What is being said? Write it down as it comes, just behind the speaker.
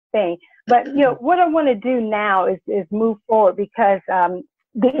thing. But, you know, what I want to do now is move forward, because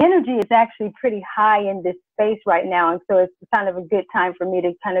the energy is actually pretty high in this space right now. And so it's kind of a good time for me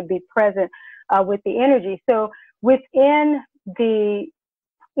to kind of be present with the energy. So within the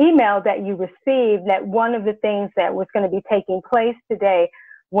email that you received, that one of the things that was going to be taking place today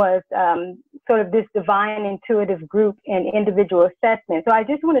was sort of this divine intuitive group and individual assessment. So I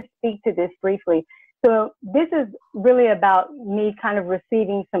just want to speak to this briefly. So this is really about me kind of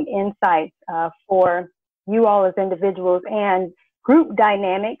receiving some insights for you all as individuals and group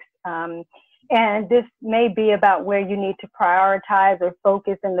dynamics. And this may be about where you need to prioritize or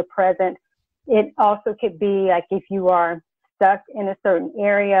focus in the present. It also could be like if you are stuck in a certain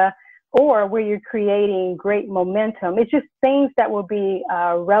area, or where you're creating great momentum. It's just things that will be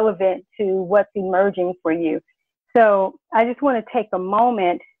relevant to what's emerging for you. So I just want to take a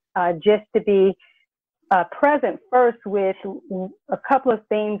moment just to be present first with a couple of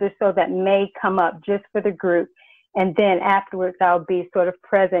themes or so that may come up just for the group. And then afterwards, I'll be sort of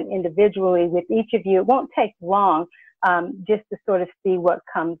present individually with each of you. It won't take long, just to sort of see what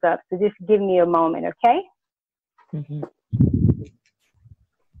comes up. So just give me a moment, okay? Mm-hmm.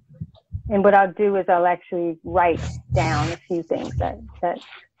 And what I'll do is I'll actually write down a few things that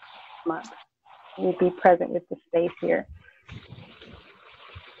come up. You'll be present with the space here.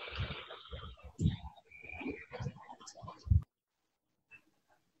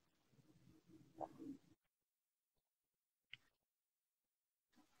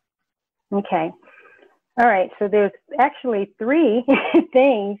 Okay. All right. So there's actually 3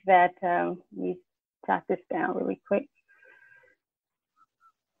 things that we jot this down really quick.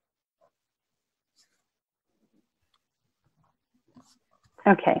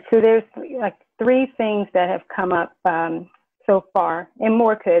 Okay, so there's like 3 things that have come up so far, and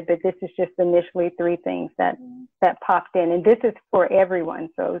more could, but this is just initially 3 things that popped in, and this is for everyone,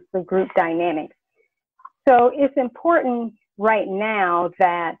 so it's the group dynamics. So it's important right now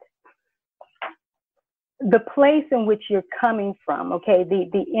that the place in which you're coming from, okay,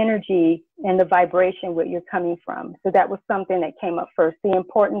 the energy and the vibration where you're coming from. So that was something that came up first, the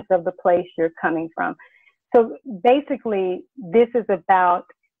importance of the place you're coming from. So basically, this is about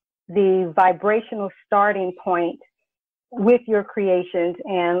the vibrational starting point with your creations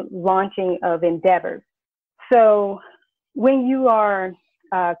and launching of endeavors. So when you are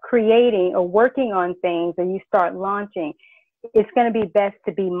creating or working on things and you start launching, it's going to be best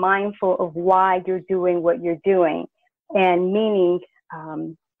to be mindful of why you're doing what you're doing. And meaning,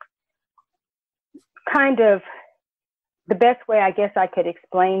 kind of the best way I guess I could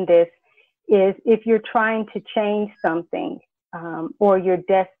explain this is if you're trying to change something or you're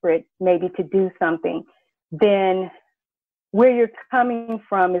desperate maybe to do something, then where you're coming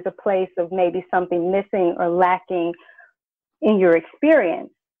from is a place of maybe something missing or lacking in your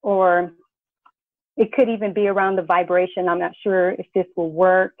experience, or it could even be around the vibration. I'm not sure if this will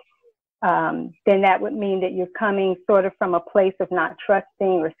work. Then that would mean that you're coming sort of from a place of not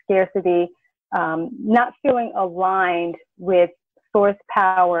trusting or scarcity, not feeling aligned with source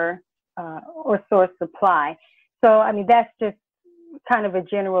power, or source supply. So, I mean, that's just kind of a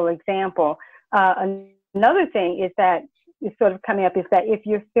general example. Another thing is that is sort of coming up is that if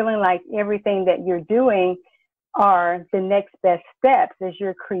you're feeling like everything that you're doing are the next best steps as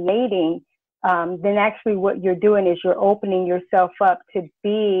you're creating, then actually what you're doing is you're opening yourself up to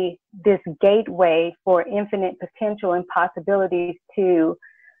be this gateway for infinite potential and possibilities to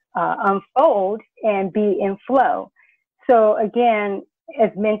unfold and be in flow. So again, as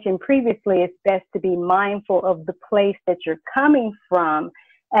mentioned previously, it's best to be mindful of the place that you're coming from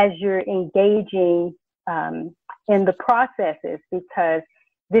as you're engaging in the processes, because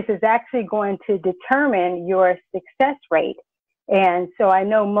this is actually going to determine your success rate. And so I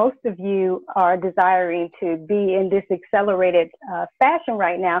know most of you are desiring to be in this accelerated fashion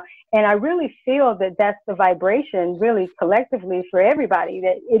right now. And I really feel that that's the vibration really collectively for everybody,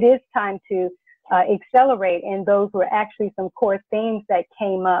 that it is time to accelerate. And those were actually some core themes that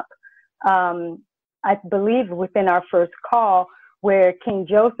came up, I believe, within our first call, where King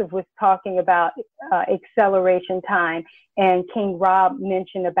Joseph was talking about acceleration time, and King Rob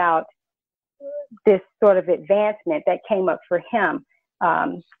mentioned about this sort of advancement that came up for him.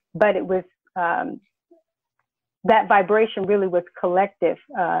 But it was, that vibration really was collective,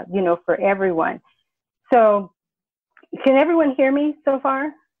 you know, for everyone. So can everyone hear me so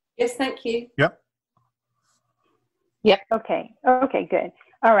far? Yes, thank you. Yep. Yep. Okay. Okay, good.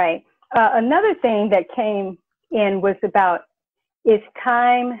 All right. Another thing that came in was about it's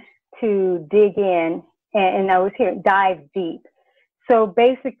time to dig in, and I was here, dive deep. So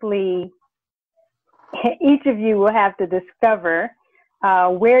basically, each of you will have to discover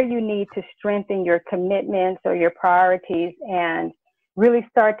where you need to strengthen your commitments or your priorities, and really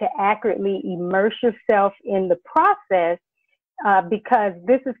start to accurately immerse yourself in the process, because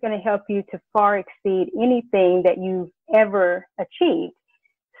this is going to help you to far exceed anything that you've ever achieved.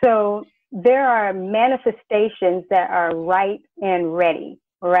 So there are manifestations that are right and ready,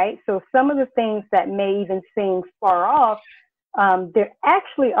 right? So some of the things that may even seem far off, they're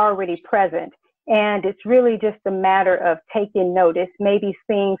actually already present. And it's really just a matter of taking notice, maybe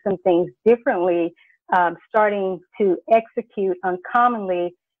seeing some things differently, starting to execute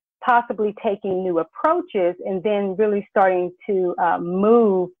uncommonly, possibly taking new approaches, and then really starting to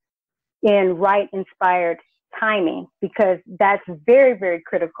move in right inspired timing, because that's very, very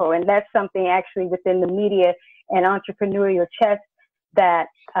critical. And that's something actually within the media and entrepreneurial chess that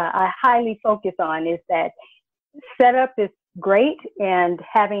I highly focus on, is that setup is great and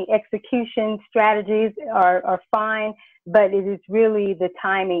having execution strategies are fine, but it is really the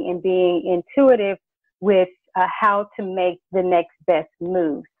timing and being intuitive with how to make the next best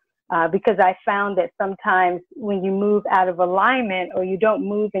move. Because I found that sometimes when you move out of alignment, or you don't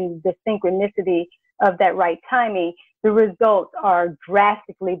move in the synchronicity of that right timing, the results are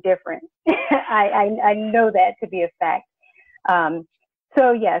drastically different. I know that to be a fact.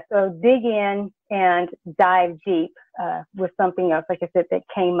 So yeah, so dig in and dive deep with something else, like I said, that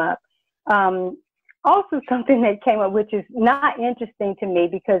came up. Also something that came up, which is not interesting to me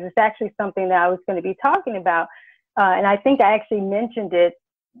because it's actually something that I was going to be talking about. And I think I actually mentioned it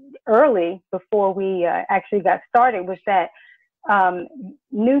early before we actually got started, was that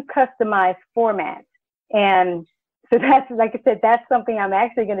new customized formats. And so that's, like I said, that's something I'm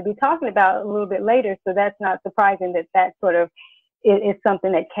actually going to be talking about a little bit later. So that's not surprising that that sort of is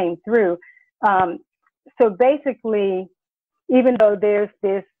something that came through. So basically, even though there's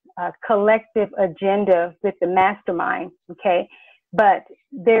this collective agenda with the mastermind, okay, but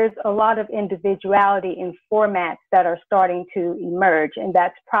there's a lot of individuality in formats that are starting to emerge. And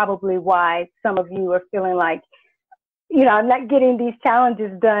that's probably why some of you are feeling like, you know, I'm not getting these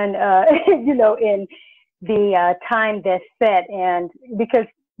challenges done, you know, in the time that's set. And because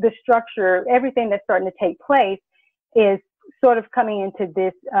the structure, everything that's starting to take place is sort of coming into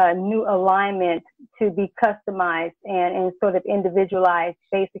this new alignment to be customized and sort of individualized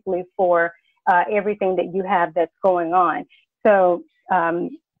basically for everything that you have that's going on. So,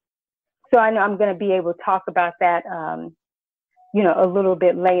 so I know I'm going to be able to talk about that, you know, a little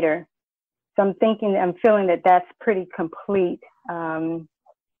bit later. So I'm feeling that that's pretty complete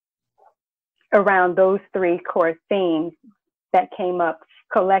around those three core themes that came up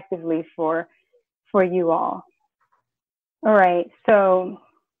collectively for you all. All right, so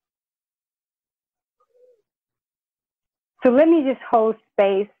let me just hold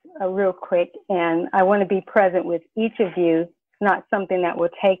space real quick, and I want to be present with each of you. It's not something that will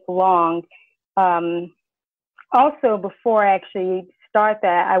take long. Also, before I actually start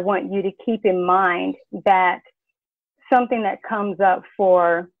that, I want you to keep in mind that something that comes up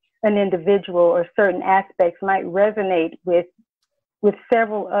for an individual or certain aspects might resonate with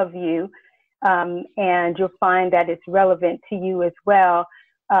several of you. And you'll find that it's relevant to you as well.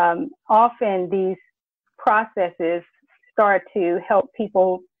 Often these processes start to help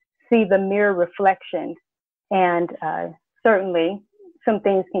people see the mirror reflections, and certainly some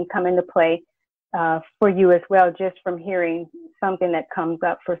things can come into play for you as well, just from hearing something that comes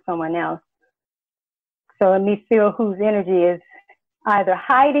up for someone else. So let me feel whose energy is either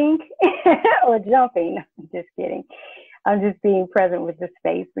hiding or jumping. I'm just kidding. I'm just being present with the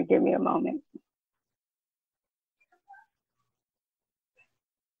space, so give me a moment.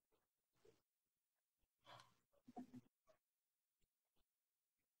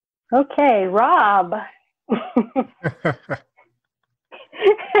 Okay, Rob.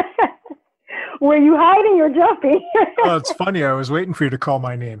 Were you hiding or jumping? Oh, it's funny. I was waiting for you to call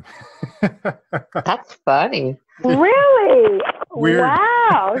my name. That's funny. Really? Weird.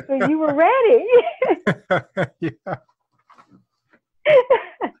 Wow. So you were ready. Yeah.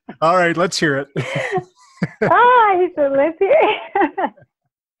 All right, let's hear it. All right, so let's hear it.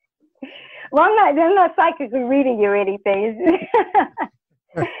 Well, I'm not psychically reading you or anything.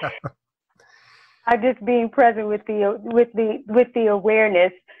 I'm just being present with the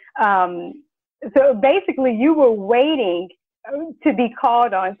awareness. So basically, you were waiting to be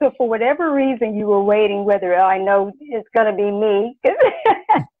called on. So for whatever reason, you were waiting. Whether I know it's going to be me,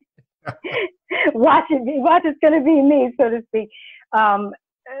 watch it's going to be me, so to speak.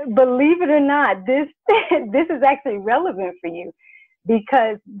 Believe it or not, this is actually relevant for you,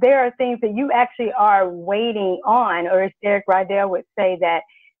 because there are things that you actually are waiting on, or as Derek Rydell would say, that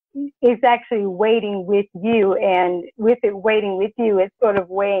is actually waiting with you, and with it waiting with you, it's sort of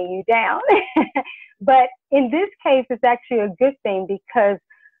weighing you down. But in this case, it's actually a good thing because,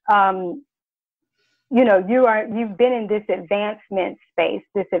 you know, you've been in this advancement space,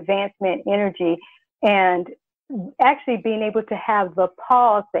 this advancement energy, and actually being able to have the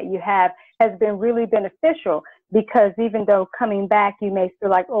pause that you have has been really beneficial, because even though coming back, you may feel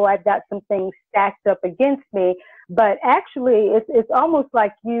like, oh, I've got some things stacked up against me, but actually it's almost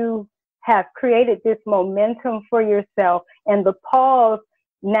like you have created this momentum for yourself, and the pause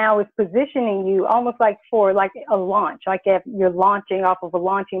now is positioning you almost like for like a launch, like if you're launching off of a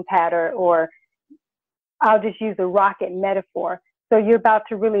launching pad, or I'll just use a rocket metaphor. So you're about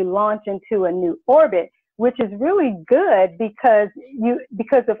to really launch into a new orbit, which is really good because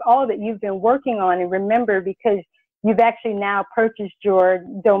of all that you've been working on. And remember, because you've actually now purchased your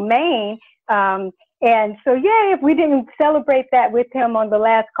domain. And so, yeah, if we didn't celebrate that with him on the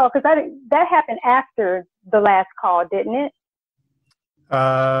last call, because that happened after the last call, didn't it?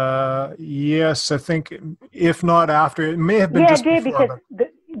 Yes, I think if not after, it may have been just before. Yeah, it did, because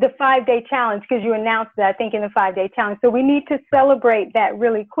the 5-day challenge, because you announced that, I think, in the 5-day challenge. So we need to celebrate that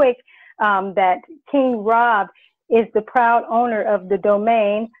really quick, that King Rob is the proud owner of the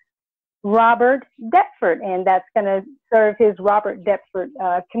domain, Robert Deptford, and that's going to serve his Robert Deptford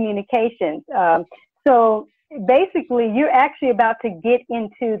Communications. So basically, you're actually about to get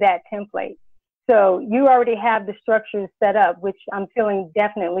into that template. So you already have the structures set up, which I'm feeling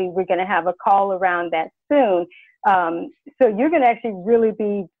definitely we're going to have a call around that soon. So you're going to actually really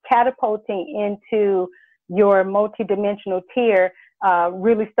be catapulting into your multidimensional tier,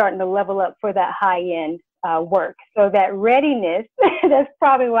 really starting to level up for that high-end work. So that readiness, that's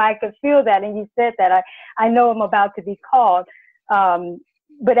probably why I could feel that. And you said that. I know I'm about to be called.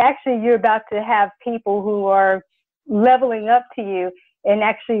 But actually, you're about to have people who are leveling up to you and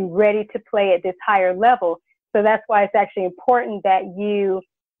actually ready to play at this higher level. So that's why it's actually important that you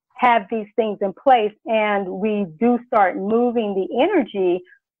have these things in place, and we do start moving the energy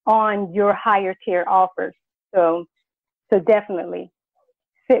on your higher tier offers. So definitely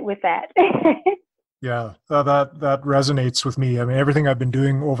sit with that. Yeah, that resonates with me. I mean, everything I've been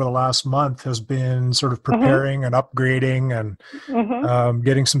doing over the last month has been sort of preparing and upgrading and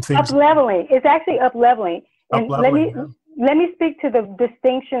getting some things. Up-leveling. It's actually up-leveling. And let me speak to the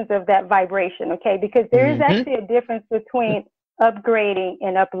distinctions of that vibration, okay? Because there is actually a difference between upgrading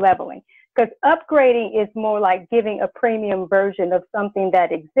and up-leveling. Because upgrading is more like giving a premium version of something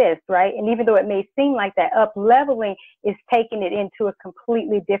that exists, right? And even though it may seem like that, up-leveling is taking it into a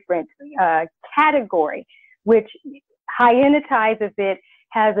completely different category, which high-entizes it,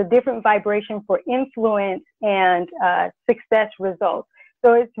 has a different vibration for influence and success results.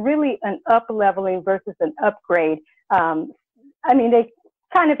 So it's really an up-leveling versus an upgrade. I mean, they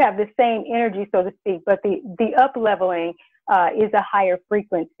kind of have the same energy, so to speak, but the up-leveling is a higher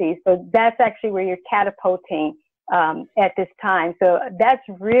frequency. So that's actually where you're catapulting at this time. So that's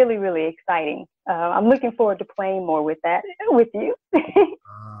really, really exciting. I'm looking forward to playing more with that with you.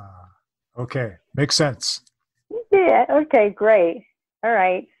 Okay, makes sense. Yeah, okay, great. All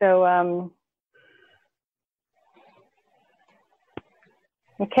right, so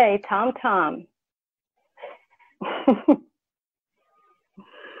okay, Tom.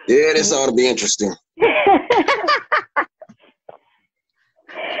 Yeah, this ought to be interesting.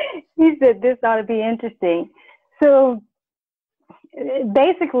 He said this ought to be interesting. So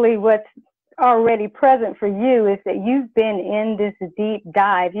basically what's already present for you is that you've been in this deep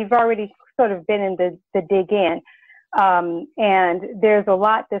dive. You've already sort of been in the dig in. And there's a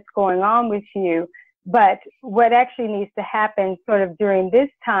lot that's going on with you. But what actually needs to happen sort of during this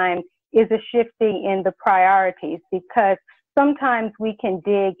time is a shifting in the priorities, because sometimes we can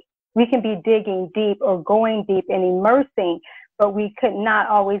be digging deep or going deep and immersing, but we could not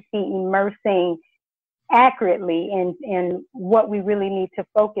always be immersing accurately in what we really need to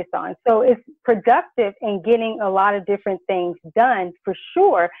focus on. So it's productive in getting a lot of different things done for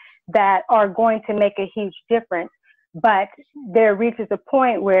sure that are going to make a huge difference. But there reaches a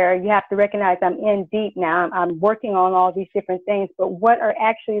point where you have to recognize I'm in deep now. I'm working on all these different things, but what are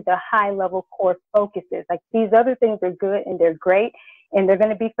actually the high level core focuses? Like, these other things are good and they're great and they're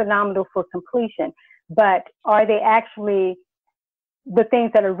going to be phenomenal for completion. But are they actually the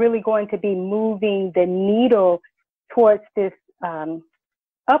things that are really going to be moving the needle towards this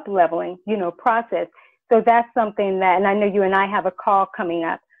up-leveling, process? So that's something that, and I know you and I have a call coming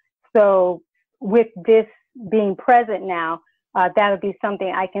up. So with this being present now, that would be something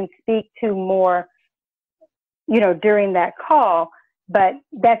I can speak to more, during that call. but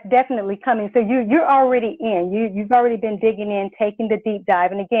that's definitely coming. So you're already in. You've already been digging in, taking the deep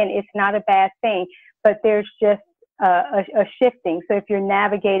dive. And again, it's not a bad thing, but there's just a shifting. So if you're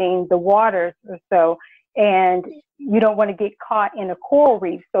navigating the waters or so, and you don't want to get caught in a coral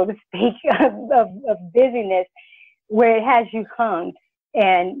reef, so to speak, of busyness where it has you hung,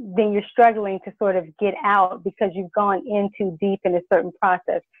 and then you're struggling to sort of get out because you've gone in too deep in a certain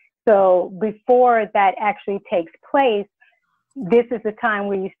process. So before that actually takes place, this is the time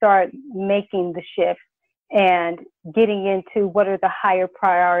where you start making the shift and getting into what are the higher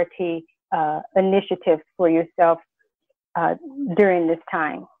priority initiatives for yourself during this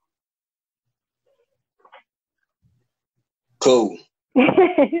time. Cool.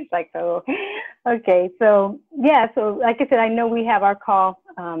 It's like, oh, okay. So yeah, so like I said, I know we have our call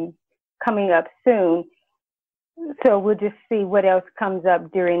coming up soon. So we'll just see what else comes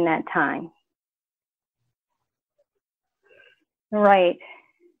up during that time. Right.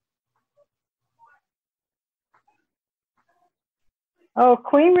 Oh,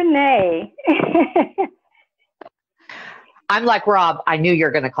 Queen Renee. I'm like, Rob, I knew you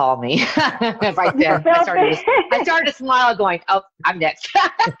were going to call me. Right there. I started to smile going, oh, I'm next.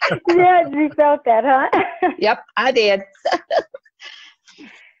 Yeah, you felt that, huh? Yep, I did.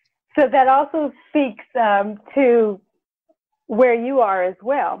 So that also speaks to where you are as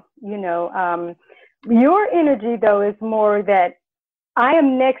well. You know, your energy, though, is more that I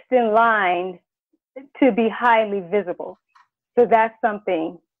am next in line to be highly visible. So that's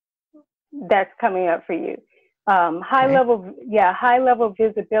something that's coming up for you. High level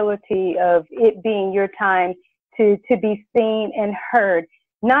visibility of it being your time to be seen and heard,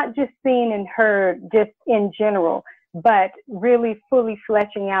 not just seen and heard just in general, but really fully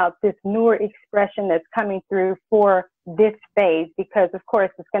fleshing out this newer expression that's coming through for this phase, because of course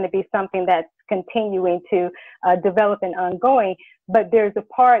it's going to be something that's continuing to develop and ongoing, but there's a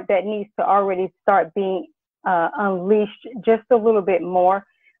part that needs to already start being unleashed just a little bit more.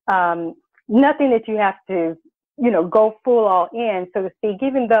 Nothing that you have to, you know, go full all in, so to speak,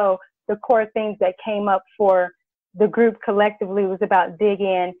 even though the core things that came up for the group collectively was about dig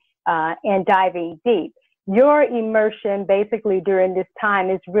in and diving deep. Your immersion basically during this time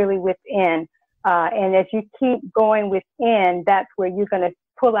is really within. And as you keep going within, that's where you're going to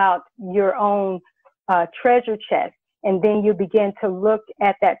pull out your own treasure chest. And then you begin to look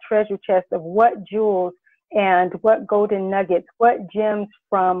at that treasure chest of what jewels and what golden nuggets, what gems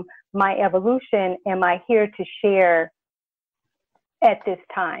from my evolution am I here to share at this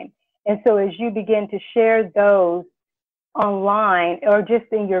time. And so as you begin to share those online or just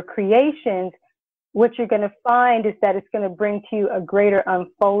in your creations, what you're going to find is that it's going to bring to you a greater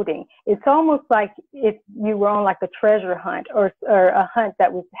unfolding. It's almost like if you were on like a treasure hunt or a hunt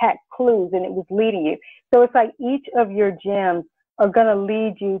that had clues and it was leading you. So it's like each of your gems are going to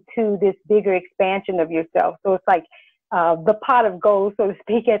lead you to this bigger expansion of yourself. So it's like the pot of gold, so to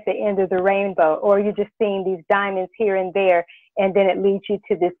speak, at the end of the rainbow, or you're just seeing these diamonds here and there, and then it leads you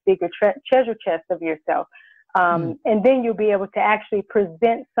to this bigger treasure chest of yourself. And then you'll be able to actually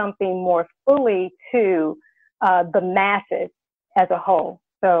present something more fully to the masses as a whole.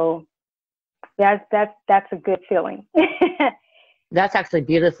 So that's a good feeling. That's actually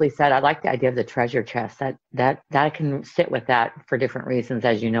beautifully said. I like the idea of the treasure chest. That I can sit with that for different reasons,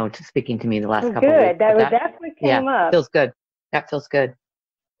 as you know, speaking to me the last couple of weeks. That's what came up. Feels good. That feels good.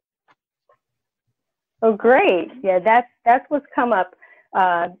 Oh, great. Yeah, that's what's come up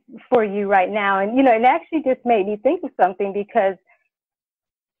for you right now. And, you know, it actually just made me think of something because,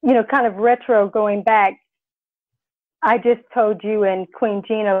 you know, kind of retro going back, I just told you and Queen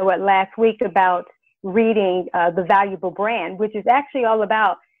GINA last week about reading The Valuable Brand, which is actually all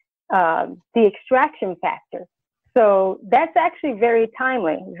about the extraction factor. So that's actually very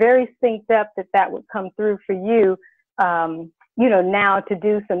timely, very synced up that would come through for you, you know, now to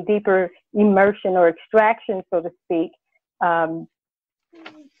do some deeper immersion or extraction, so to speak,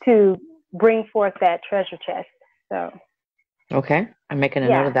 to bring forth that treasure chest. So. Okay. I'm making a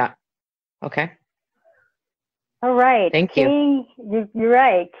note of that. Okay. All right. Thank you. You're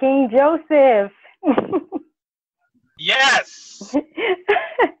right. King Joseph. Yes.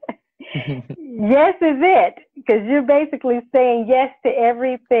 Yes is it, because you're basically saying yes to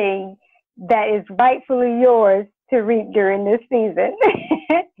everything that is rightfully yours to reap during this season.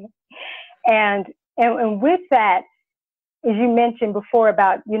 and with that, as you mentioned before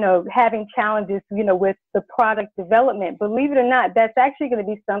about, you know, having challenges, you know, with the product development, believe it or not, that's actually going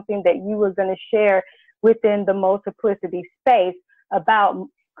to be something that you were going to share within the multiplicity space about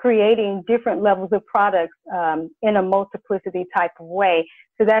creating different levels of products in a multiplicity type of way.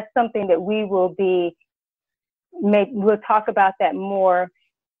 So that's something that we will be we'll talk about that more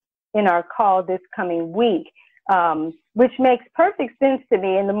in our call this coming week, which makes perfect sense to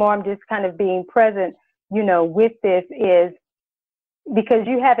me. And the more I'm just kind of being present, you know, with this is because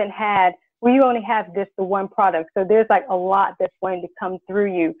you haven't had, well, you only have the one product. So there's like a lot that's going to come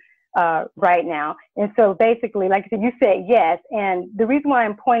through you right now. And so basically, like I said, you said yes. And the reason why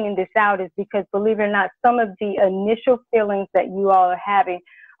I'm pointing this out is because, believe it or not, some of the initial feelings that you all are having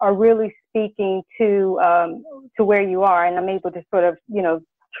are really speaking to where you are. And I'm able to sort of, you know,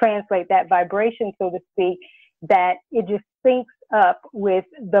 translate that vibration, so to speak, that it just syncs up with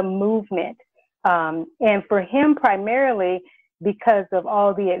the movement. And for him, primarily because of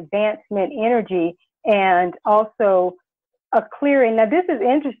all the advancement energy and also a clearing. Now, this is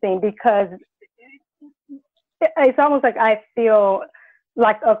interesting because it's almost like I feel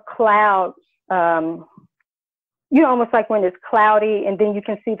like a cloud, you know, almost like when it's cloudy and then you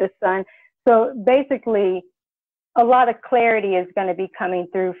can see the sun. So basically, a lot of clarity is going to be coming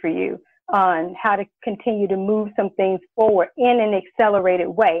through for you on how to continue to move some things forward in an accelerated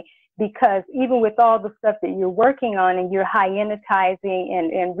way. Because even with all the stuff that you're working on and you're high-enitizing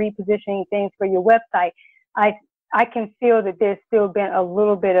and repositioning things for your website, I can feel that there's still been a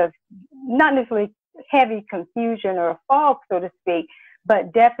little bit of, not necessarily heavy confusion or a fog, so to speak,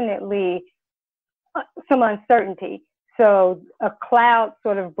 but definitely some uncertainty. So a cloud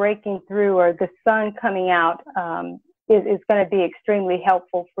sort of breaking through or the sun coming out is going to be extremely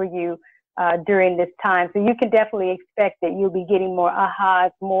helpful for you during this time. So you can definitely expect that you'll be getting more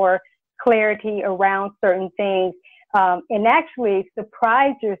ahas, more clarity around certain things, and actually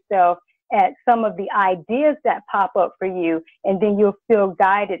surprise yourself at some of the ideas that pop up for you. And then you'll feel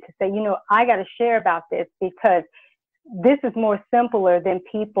guided to say, you know, I got to share about this because this is more simpler than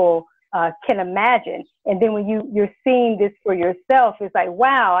people can imagine. And then when you're seeing this for yourself, it's like,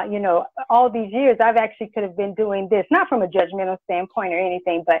 wow, you know, all these years I've actually could have been doing this, not from a judgmental standpoint or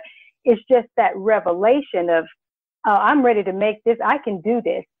anything, but it's just that revelation of, I'm ready to make this, I can do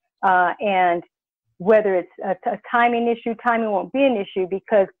this. And whether it's a timing issue, timing won't be an issue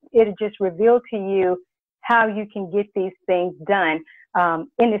because it'll just reveal to you how you can get these things done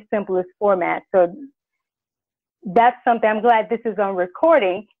in the simplest format. So that's something, I'm glad this is on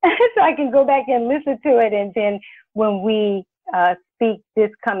recording so I can go back and listen to it. And then when we speak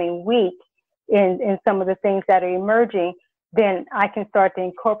this coming week in some of the things that are emerging, then I can start to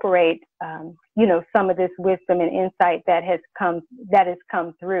incorporate, you know, some of this wisdom and insight that has come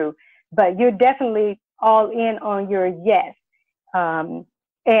through. But you're definitely all in on your yes.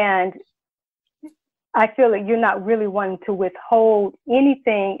 And I feel like you're not really wanting to withhold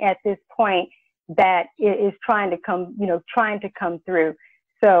anything at this point that is trying to come, you know, trying to come through.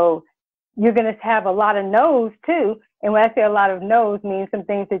 So you're going to have a lot of no's too. And when I say a lot of no's, means some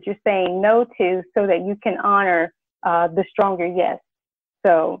things that you're saying no to so that you can honor the stronger yes.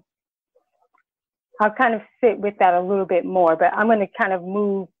 So I'll kind of sit with that a little bit more, but I'm going to kind of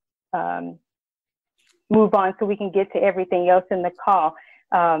move on so we can get to everything else in the call.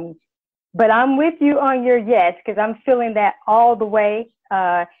 But I'm with you on your yes, because I'm feeling that all the way.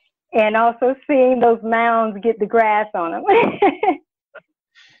 And also seeing those mounds get the grass on them.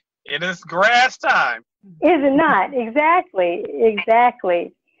 It is grass time. Is it not? Exactly.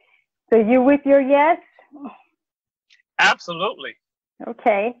 Exactly. So you with your yes? Absolutely.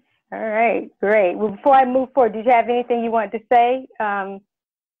 Okay. All right. Great. Well, before I move forward, did you have anything you want to say?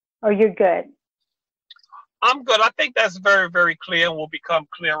 Or you're good? I'm good. I think that's very, very clear and will become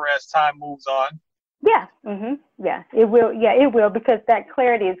clearer as time moves on. Yeah. Yeah, it will. Yeah, it will, because that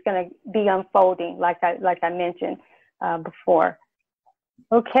clarity is going to be unfolding, like I mentioned before.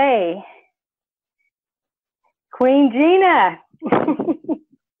 Okay. Queen GINA.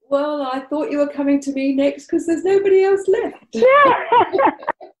 Well, I thought you were coming to me next because there's nobody else left. Yeah.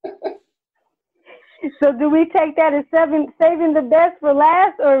 So do we take that as saving the best for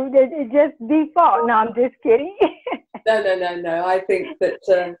last, or it just default? No, I'm just kidding. No. I think that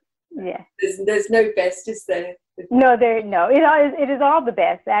yeah, there's no best, is there? No, it is all the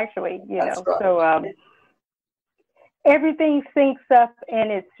best, actually. That's know, right. So everything syncs up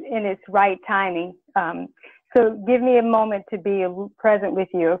in its right timing. So give me a moment to be present with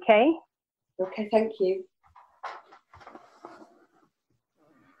you, okay? Okay, thank you.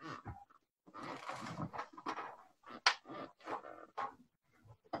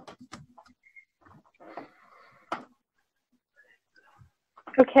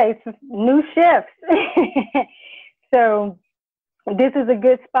 Okay, so new shifts. So this is a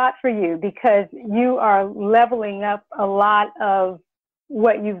good spot for you because you are leveling up a lot of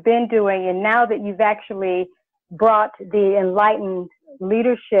what you've been doing. And now that you've actually brought the enlightened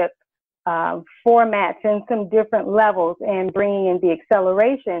leadership formats and some different levels and bringing in the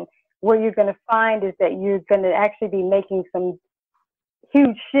acceleration, what you're going to find is that you're going to actually be making some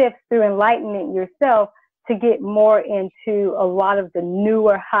huge shifts through enlightenment yourself to get more into a lot of the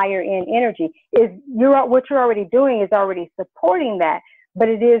newer, higher end energy. What you're already doing is already supporting that, but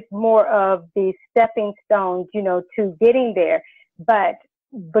it is more of the stepping stones, you know, to getting there. But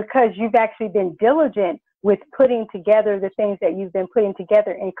because you've actually been diligent with putting together the things that you've been putting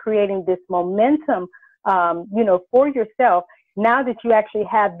together and creating this momentum, you know, for yourself, now that you actually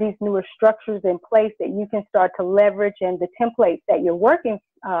have these newer structures in place that you can start to leverage and the templates that you're working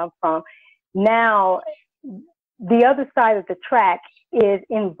from, now the other side of the track is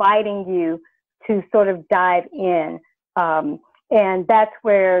inviting you to sort of dive in. And that's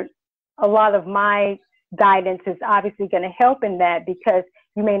where a lot of my guidance is obviously going to help in that, because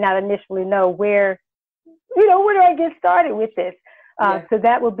you may not initially know where do I get started with this? So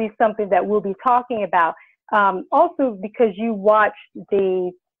that will be something that we'll be talking about. Also, because you watched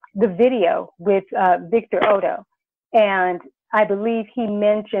the video with Victor Odo, and I believe he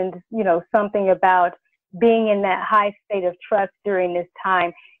mentioned, you know, something about being in that high state of trust during this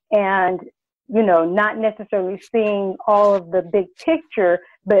time, and, you know, not necessarily seeing all of the big picture,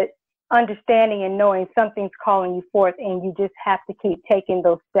 but understanding and knowing something's calling you forth, and you just have to keep taking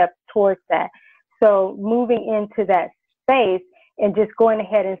those steps towards that. So moving into that space and just going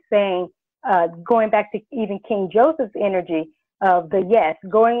ahead and saying, going back to even King Joseph's energy of the yes,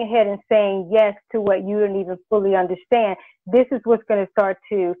 going ahead and saying yes to what you don't even fully understand. This is what's going to start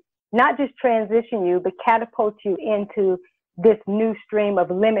to not just transition you, but catapult you into this new stream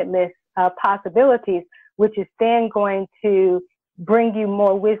of limitless possibilities, which is then going to bring you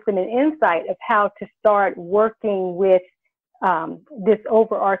more wisdom and insight of how to start working with this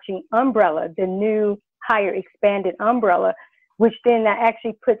overarching umbrella, the new higher expanded umbrella, which then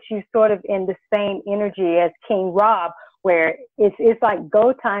actually puts you sort of in the same energy as King Rob, where it's like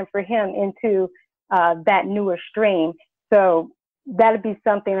go time for him into that newer stream. So that'll be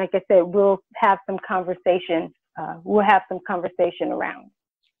something, like I said, we'll have some conversation. We'll have some conversation around.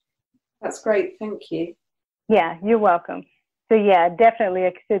 That's great. Thank you. Yeah, you're welcome. So yeah, definitely,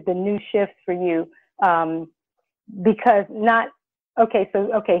 like I said, the new shifts for you, because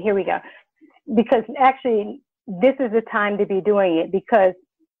here we go. Because actually, this is the time to be doing it, because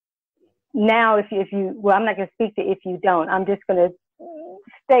now if you, well, I'm not going to speak to if you don't, I'm just going to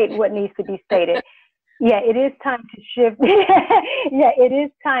state what needs to be stated. Yeah, it is time to shift. Yeah, it is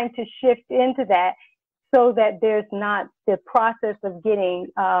time to shift into that, so that there's not the process of getting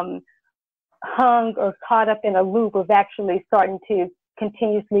hung or caught up in a loop of actually starting to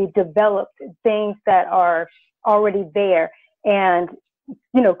continuously develop things that are already there and,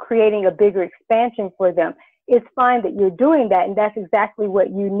 you know, creating a bigger expansion for them. It's fine that you're doing that, and that's exactly what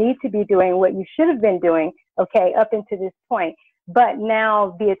you need to be doing, what you should have been doing, okay, up until this point. But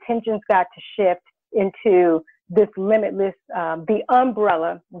now the attention's got to shift into this limitless, the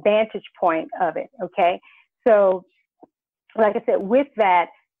umbrella vantage point of it, okay? So, like I said, with that,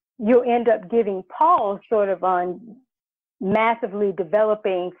 you'll end up giving pause sort of on massively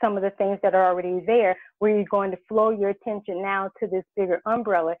developing some of the things that are already there, where you're going to flow your attention now to this bigger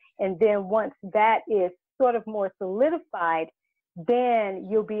umbrella. And then once that is sort of more solidified, then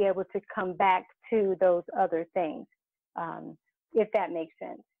you'll be able to come back to those other things, if that makes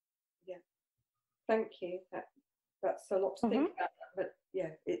sense. Yeah, thank you. That's a lot to think about, but yeah,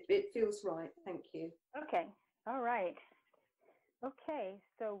 it feels right. Thank you. Okay, all right. Okay,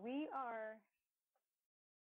 so we are